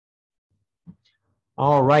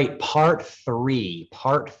All right, part three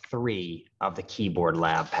of the keyboard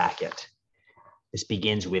lab packet. This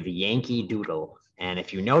begins with Yankee Doodle. And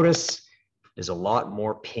if you notice, there's a lot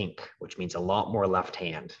more pink, which means a lot more left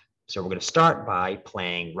hand. So we're going to start by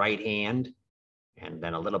playing right hand and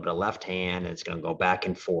then a little bit of left hand, and it's going to go back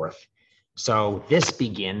and forth. So this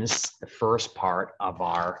begins the first part of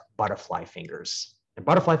our butterfly fingers. And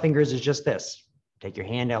butterfly fingers is just this. Take your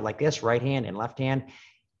hand out like this, right hand and left hand,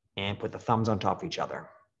 and put the thumbs on top of each other,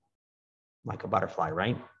 like a butterfly,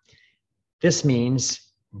 right? This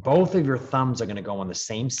means both of your thumbs are going to go on the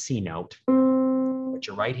same C note, but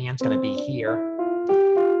your right hand's going to be here,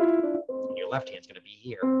 and your left hand's going to be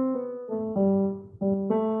here.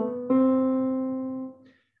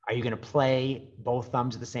 Are you going to play both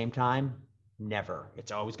thumbs at the same time? Never.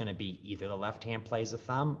 It's always going to be either the left hand plays a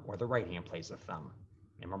thumb or the right hand plays a thumb.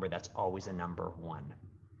 And remember, that's always a number one.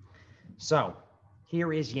 So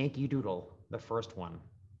here is Yankee Doodle, the first one.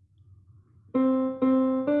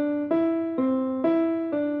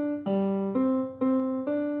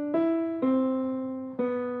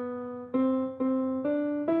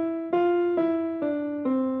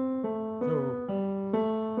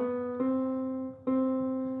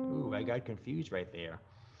 Ooh, I got confused right there.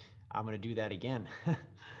 I'm going to do that again.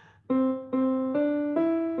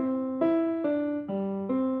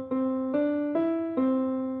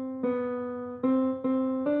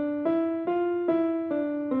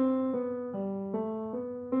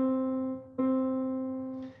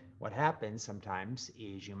 What happens sometimes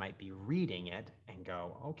is you might be reading it and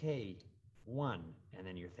go, okay, one, and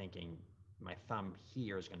then you're thinking, my thumb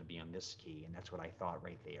here is going to be on this key, and that's what I thought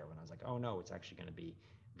right there when I was like, oh no, it's actually going to be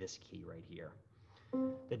this key right here.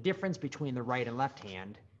 The difference between the right and left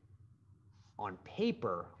hand on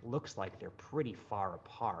paper looks like they're pretty far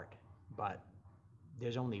apart, but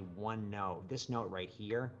there's only one note. This note right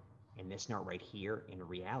here and this note right here in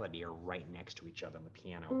reality are right next to each other on the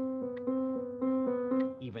piano,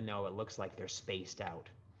 even though it looks like they're spaced out.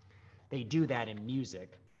 They do that in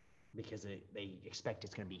music because they expect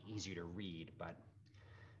it's going to be easier to read, but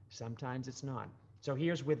sometimes it's not. So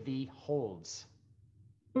here's with the holds.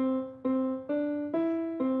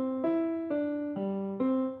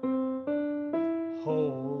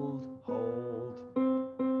 Hold, hold.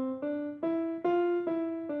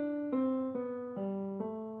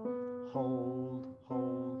 Hold,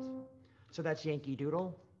 hold. So that's Yankee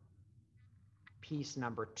Doodle. Piece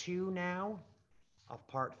number 2 now of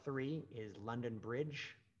part 3 is London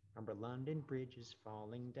Bridge. Remember, London Bridge is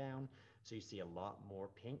falling down. So you see a lot more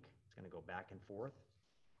pink. It's going to go back and forth.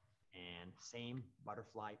 And same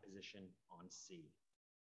butterfly position on C.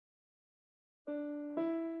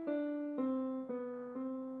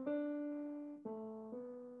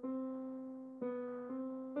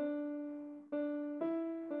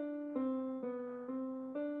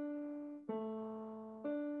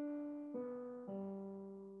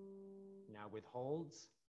 Now with holds.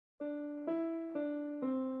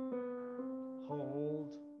 Hold,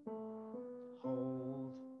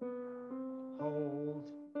 hold, hold,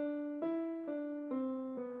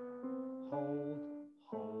 hold,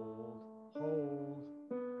 hold, hold,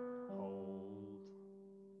 hold.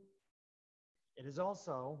 It is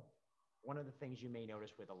also one of the things you may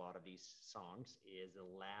notice with a lot of these songs is the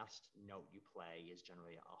last note you play is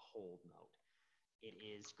generally a hold note. It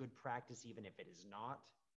is good practice, even if it is not,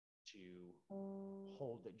 to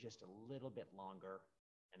hold it just a little bit longer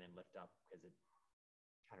and then lift up, because it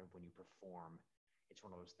kind of, when you perform, it's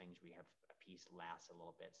one of those things where you have a piece lasts a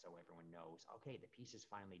little bit so everyone knows, okay, the piece is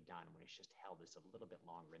finally done, when it's just held this a little bit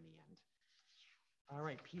longer in the end. All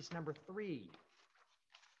right, piece number 3.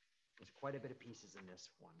 There's quite a bit of pieces in this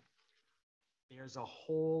one. There's a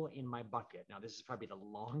hole in my bucket. Now, this is probably the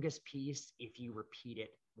longest piece if you repeat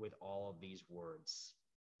it with all of these words.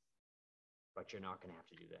 But you're not going to have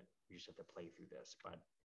to do that. You just have to play through this. But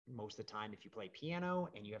most of the time, if you play piano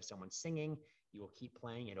and you have someone singing, you will keep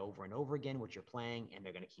playing it over and over again, what you're playing, and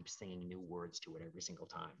they're going to keep singing new words to it every single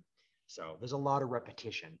time. So there's a lot of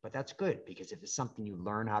repetition, but that's good, because if it's something you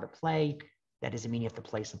learn how to play, that doesn't mean you have to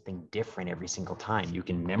play something different every single time. You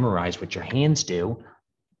can memorize what your hands do,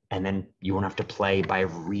 and then you won't have to play by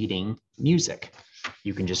reading music.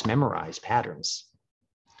 You can just memorize patterns.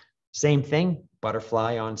 Same thing,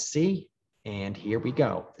 butterfly on C, and here we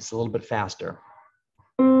go. It's a little bit faster.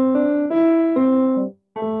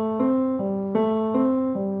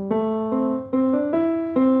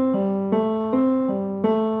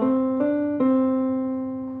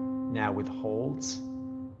 Now with holds.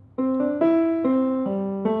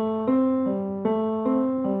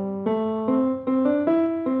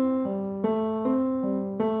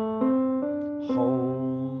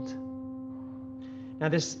 Hold. Now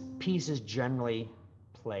this piece is generally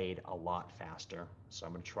played a lot faster, so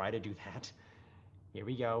I'm going to try to do that. Here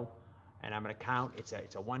we go. And I'm going to count. It's a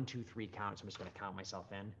 1, 2, 3 count, so I'm just going to count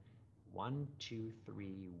myself in. 1, 2,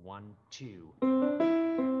 3, 1, 2.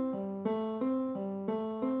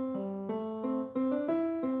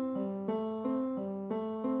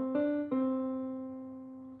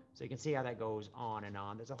 So you can see how that goes on and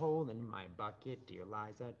on. There's a hole in my bucket, dear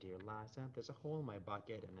Liza, dear Liza. There's a hole in my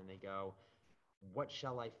bucket, and then they go, what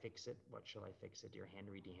shall I fix it? What shall I fix it? Dear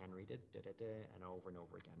Henry, dear Henry, da, da, da, da, and over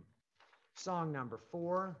again. Song number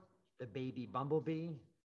 4, The Baby Bumblebee,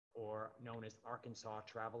 or known as Arkansas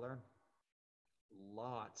Traveler.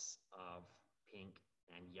 Lots of pink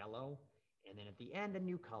and yellow, and then at the end, a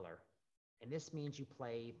new color. And this means you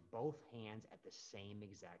play both hands at the same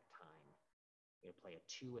exact time. You play a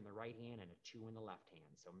 2 in the right hand and a 2 in the left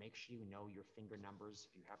hand. So make sure you know your finger numbers.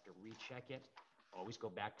 If you have to recheck it, always go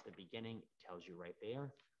back to the beginning. It tells you right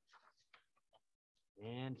there.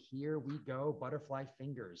 And here we go, butterfly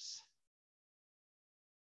fingers.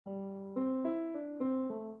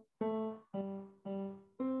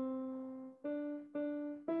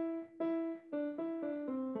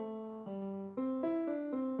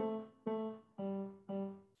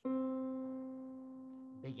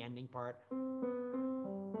 Big ending part.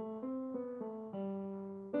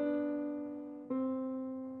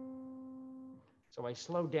 So I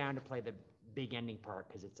slowed down to play the big ending part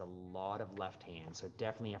because it's a lot of left hand. So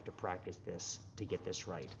definitely have to practice this to get this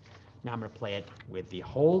right. Now I'm going to play it with the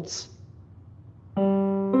holds.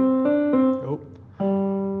 Oh.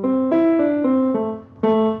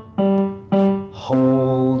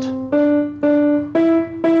 Hold.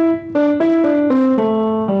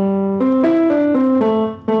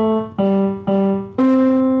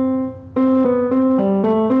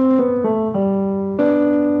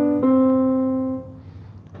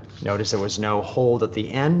 Notice there was no hold at the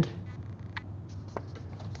end.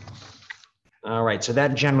 All right, so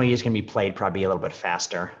that generally is going to be played probably a little bit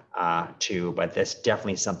faster too, but that's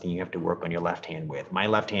definitely something you have to work on your left hand with. My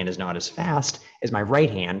left hand is not as fast as my right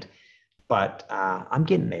hand, but I'm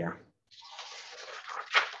getting there.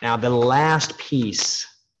 Now, the last piece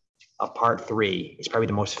of part 3 is probably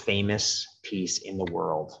the most famous piece in the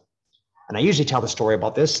world. And I usually tell the story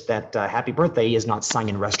about this, that Happy Birthday is not sung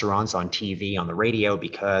in restaurants, on TV, on the radio,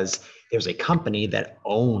 because there's a company that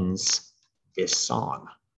owns this song.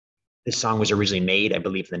 This song was originally made, I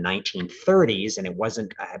believe, in the 1930s, and it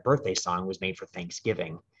wasn't a birthday song. It was made for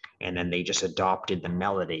Thanksgiving. And then they just adopted the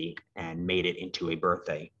melody and made it into a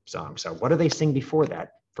birthday song. So what do they sing before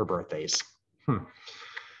that for birthdays?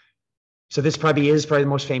 So this probably is the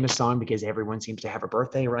most famous song because everyone seems to have a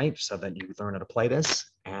birthday, right? So that you learn how to play this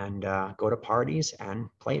and go to parties and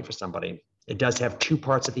play it for somebody. It does have 2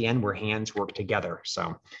 parts at the end where hands work together.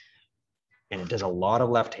 So, and it does a lot of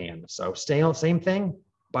left hand. So same thing,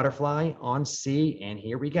 butterfly on C, and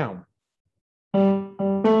here we go.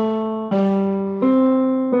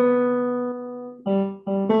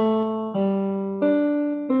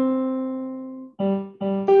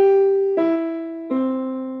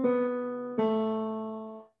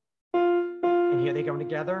 And here they come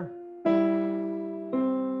together.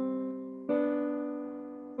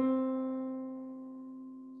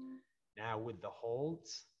 Now with the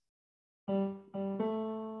holds. Hold.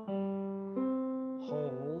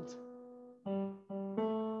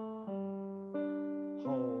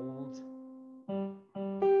 Hold.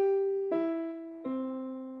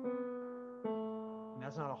 And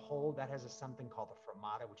that's not a hold. That has something called a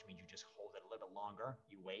fermata, which means you just hold it a little bit longer.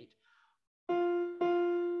 You wait.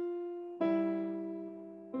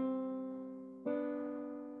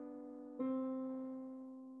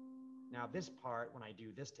 Now this part, when I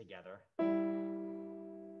do this together,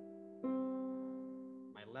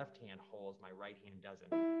 my left hand holds, my right hand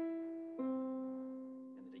doesn't.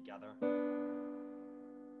 And together. And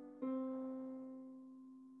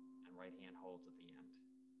right hand holds at the end.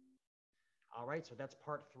 All right, so that's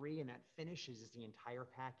part 3, and that finishes the entire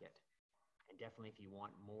packet. And definitely if you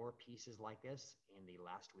want more pieces like this, in the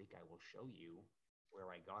last week I will show you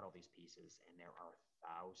where I got all these pieces, and there are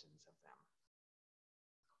thousands of them.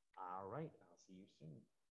 All right, I'll see you soon.